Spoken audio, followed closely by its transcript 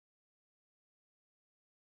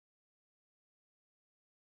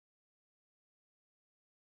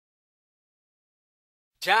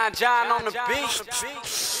John on the beat.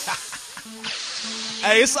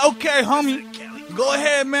 Hey, it's okay, homie. Go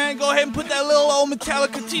ahead, man. Go ahead and put that little old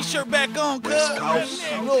Metallica t-shirt back on, cuz.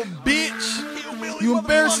 Little bitch. You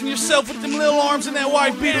embarrassing yourself with them little arms and that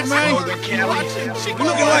white beater, man. You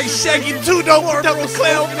looking like Shaggy too, don't work that little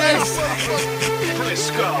clown face.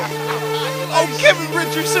 Let's go. Oh, Kevin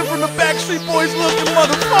Richardson from the Backstreet Boys looking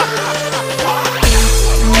motherfucker.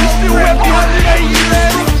 You still rap behind the 80,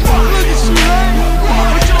 man. Look at you, man.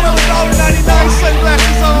 Put your $1.99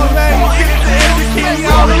 sunglasses on, man. Get it to every candy,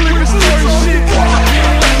 all the liquor store and shit.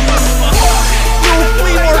 Little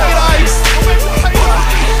flea market ice.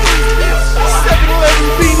 7-Eleven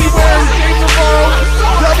beanie wearing, James Navarro,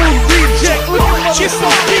 double reject looking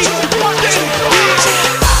motherfucker.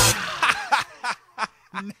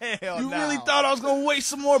 You really thought I was gonna waste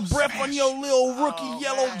some more breath on your little rookie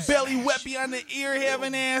yellow belly wet behind the ear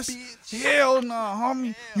having ass? Hell nah,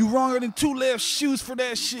 homie. You wronger than two left shoes for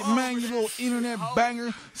that shit, man. You little internet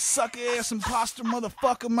banger, sucker ass imposter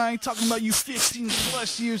motherfucker, man. Talking about you 15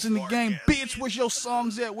 plus years in the game. Bitch, where's your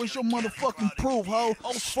songs at? Where's your motherfucking proof, ho?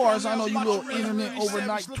 As far as I know, you little internet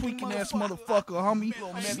overnight tweaking ass motherfucker, homie. You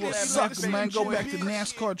little sucker, man. Go back to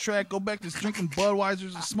NASCAR track. Go back to drinking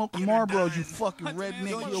Budweisers and smoking Marlboros, you fucking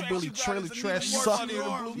redneck hillbilly trailer trash sucker.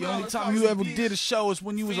 The only time you ever did a show is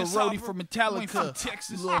when you was a roadie for Metallica.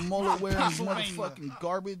 You little mullet wearing motherfucking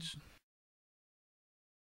garbage.